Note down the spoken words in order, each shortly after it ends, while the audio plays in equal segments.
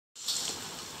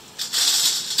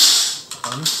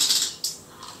1,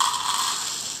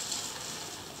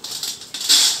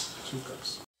 2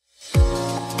 cups.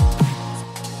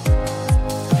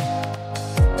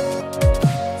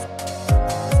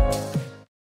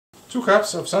 Two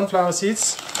cups of sunflower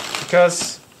seeds,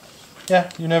 because yeah,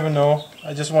 you never know.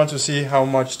 I just want to see how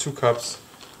much 2 cups,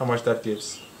 how much that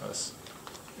gives us.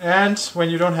 And when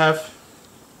you don't have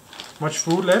much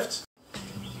food left,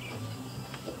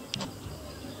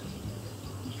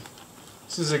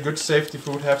 this is a good safety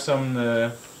food. Have some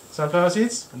sunflower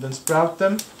seeds and then sprout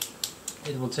them.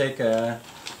 It will take a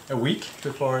week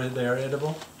before they are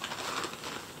edible.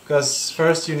 Because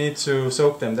first you need to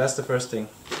soak them, that's the first thing.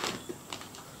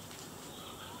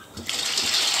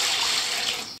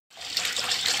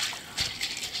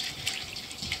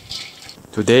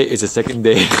 Today is the second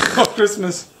day of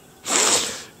Christmas.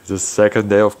 It's the second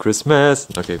day of Christmas.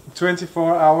 Okay.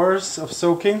 24 hours of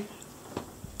soaking.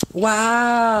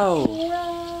 Wow!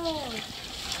 Wow!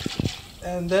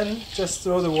 And then just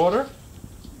throw the water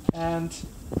and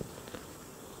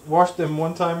wash them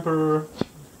 1 time per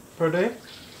day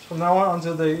from now on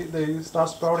until they start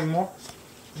sprouting more,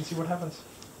 and see what happens.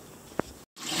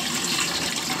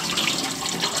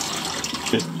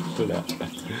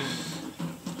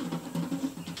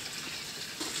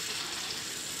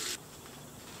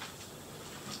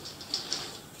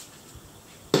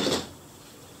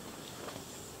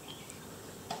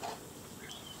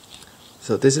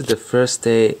 So this is the first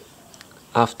day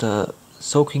after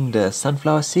soaking the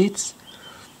sunflower seeds.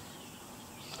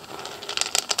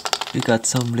 We got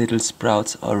some little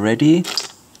sprouts already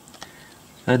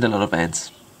and a lot of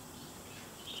ants.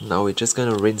 Now we're just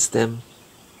gonna rinse them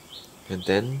and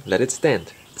then let it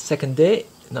stand. Second day,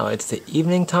 now it's the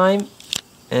evening time,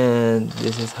 and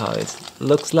this is how it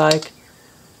looks like.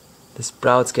 The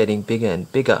sprouts getting bigger and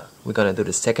bigger. We're gonna do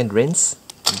the second rinse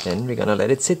and then we're gonna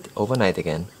let it sit overnight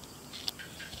again.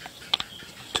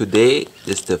 Today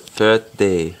is the 3rd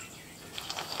day.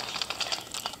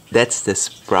 That's the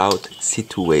sprout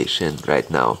situation right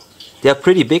now. They are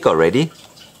pretty big already.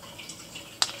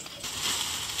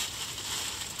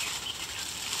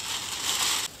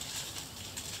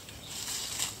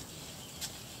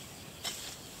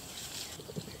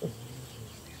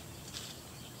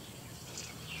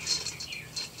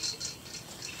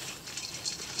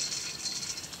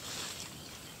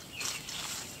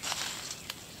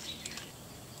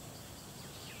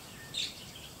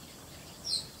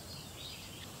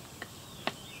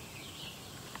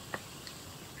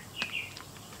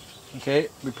 Okay,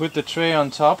 we put the tray on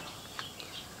top,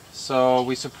 so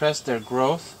we suppress their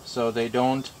growth so they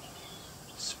don't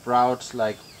sprout,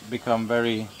 like become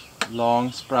very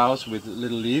long sprouts with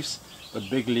little leaves, but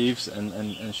big leaves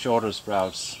and shorter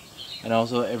sprouts. And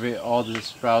also all the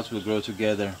sprouts will grow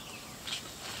together.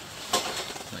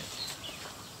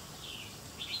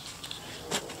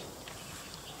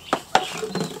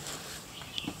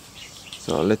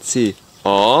 So let's see.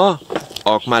 Oh,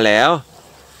 ออกมาแล้ว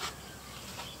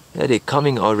Yeah, they're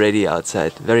coming already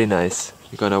outside. Very nice.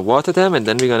 We're gonna water them and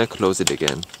then we're gonna close it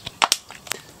again.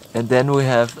 And then we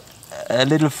have a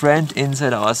little friend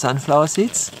inside our sunflower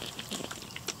seeds.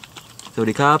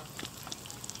 Sawasdee krap.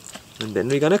 And then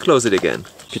we're gonna close it again.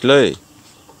 ปิดเลย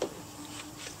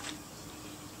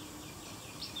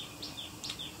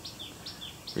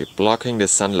We're blocking the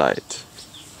sunlight.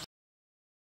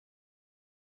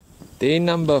 Day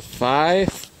number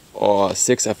 5 or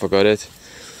 6, I forgot it.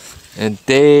 And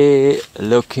they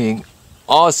looking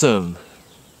awesome.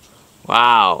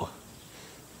 Wow.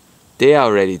 They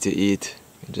are ready to eat.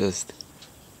 Just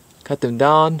cut them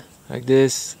down like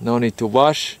this. No need to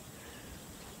wash.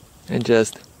 And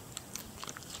just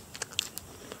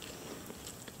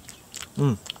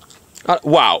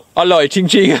wow. อร่อยจ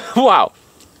ริงๆ Wow.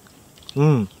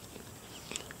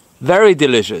 Very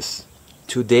delicious.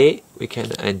 Today we can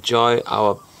enjoy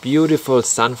our beautiful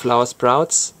sunflower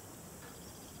sprouts.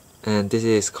 And this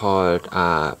is called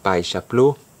bai chaplu.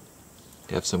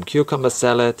 We have some cucumber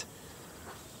salad,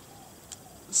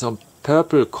 some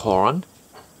purple corn,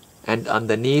 and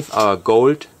underneath our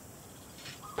gold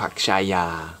pak chaya.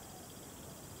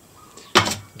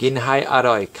 กินให้อ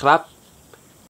ร่อยครับ